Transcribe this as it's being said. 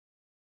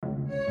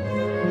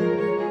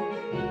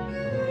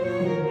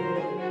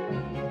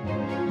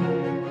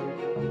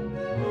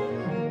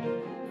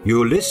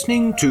You're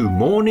listening to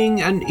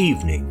Morning and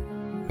Evening,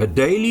 a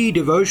daily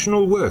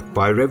devotional work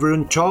by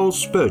Reverend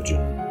Charles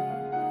Spurgeon.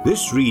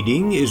 This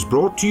reading is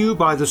brought to you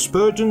by the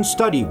Spurgeon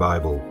Study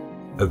Bible,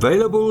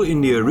 available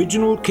in the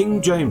original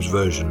King James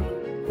Version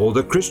or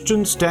the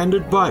Christian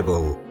Standard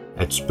Bible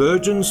at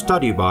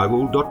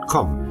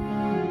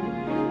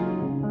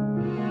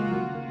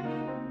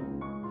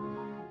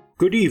spurgeonstudybible.com.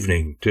 Good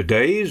evening.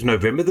 Today is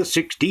November the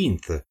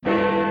 16th.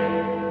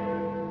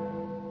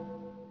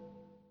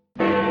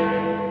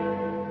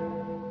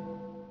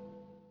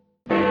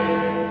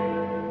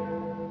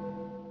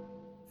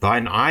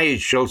 Thine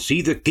eyes shall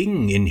see the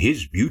King in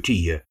his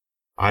beauty.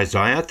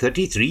 Isaiah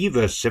 33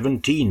 verse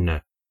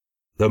 17.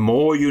 The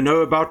more you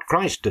know about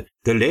Christ,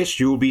 the less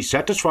you'll be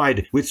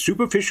satisfied with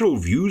superficial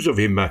views of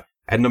him,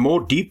 and the more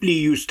deeply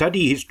you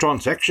study his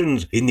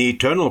transactions in the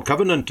eternal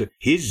covenant,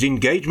 his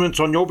engagements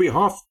on your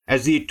behalf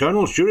as the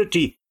eternal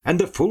surety, and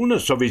the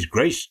fullness of his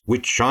grace,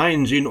 which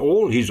shines in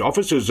all his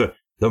offices,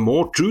 the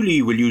more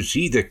truly will you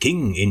see the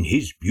King in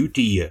his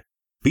beauty.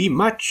 Be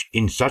much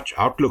in such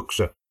outlooks.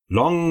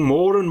 Long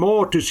more and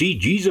more to see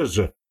Jesus.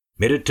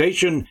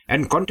 Meditation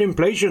and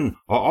contemplation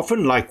are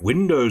often like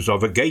windows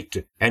of a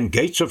gate and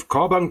gates of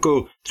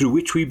carbuncle through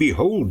which we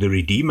behold the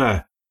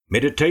Redeemer.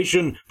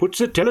 Meditation puts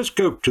the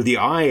telescope to the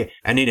eye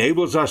and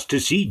enables us to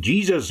see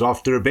Jesus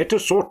after a better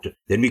sort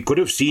than we could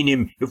have seen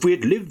him if we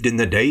had lived in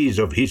the days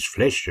of his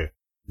flesh.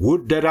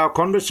 Would that our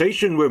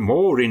conversation were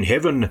more in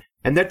heaven,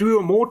 and that we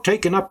were more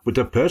taken up with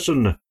the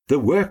person, the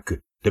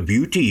work, the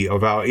beauty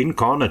of our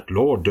incarnate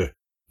Lord.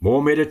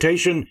 More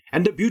meditation,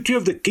 and the beauty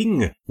of the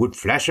King would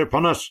flash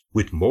upon us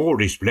with more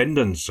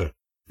resplendence.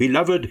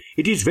 Beloved,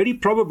 it is very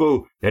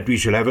probable that we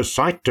shall have a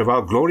sight of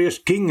our glorious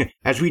King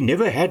as we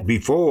never had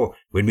before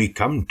when we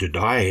come to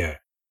die.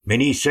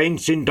 Many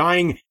saints in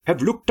dying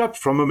have looked up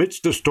from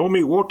amidst the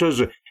stormy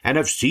waters and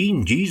have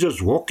seen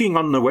Jesus walking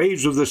on the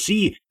waves of the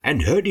sea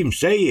and heard him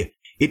say,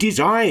 "It is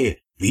I,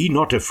 be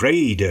not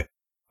afraid."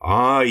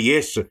 Ah,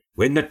 yes,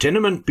 when the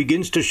tenement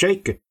begins to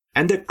shake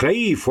and the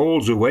clay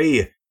falls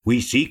away, we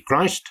see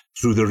Christ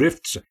through the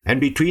rifts, and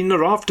between the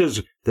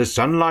rafters the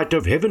sunlight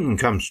of heaven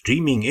comes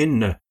streaming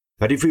in.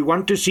 But if we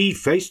want to see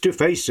face to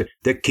face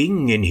the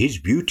King in his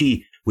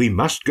beauty, we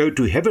must go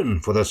to heaven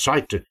for the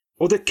sight,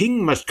 or the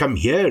King must come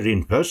here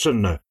in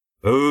person.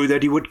 Oh,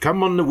 that he would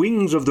come on the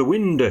wings of the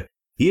wind!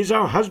 He is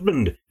our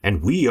husband,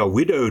 and we are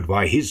widowed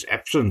by his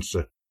absence.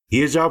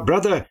 He is our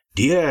brother,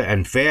 dear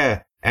and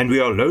fair, and we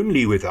are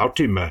lonely without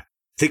him.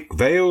 Thick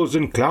veils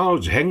and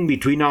clouds hang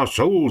between our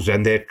souls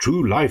and their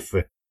true life.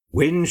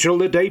 When shall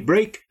the day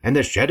break and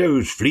the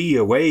shadows flee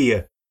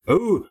away?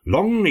 Oh,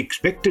 long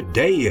expected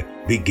day,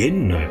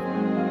 begin.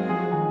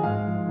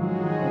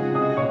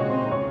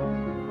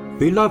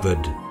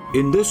 Beloved,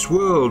 in this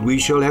world we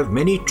shall have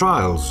many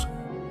trials,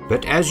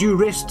 but as you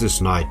rest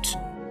this night,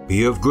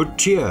 be of good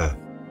cheer,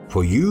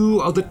 for you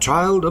are the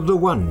child of the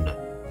one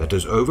that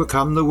has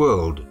overcome the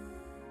world.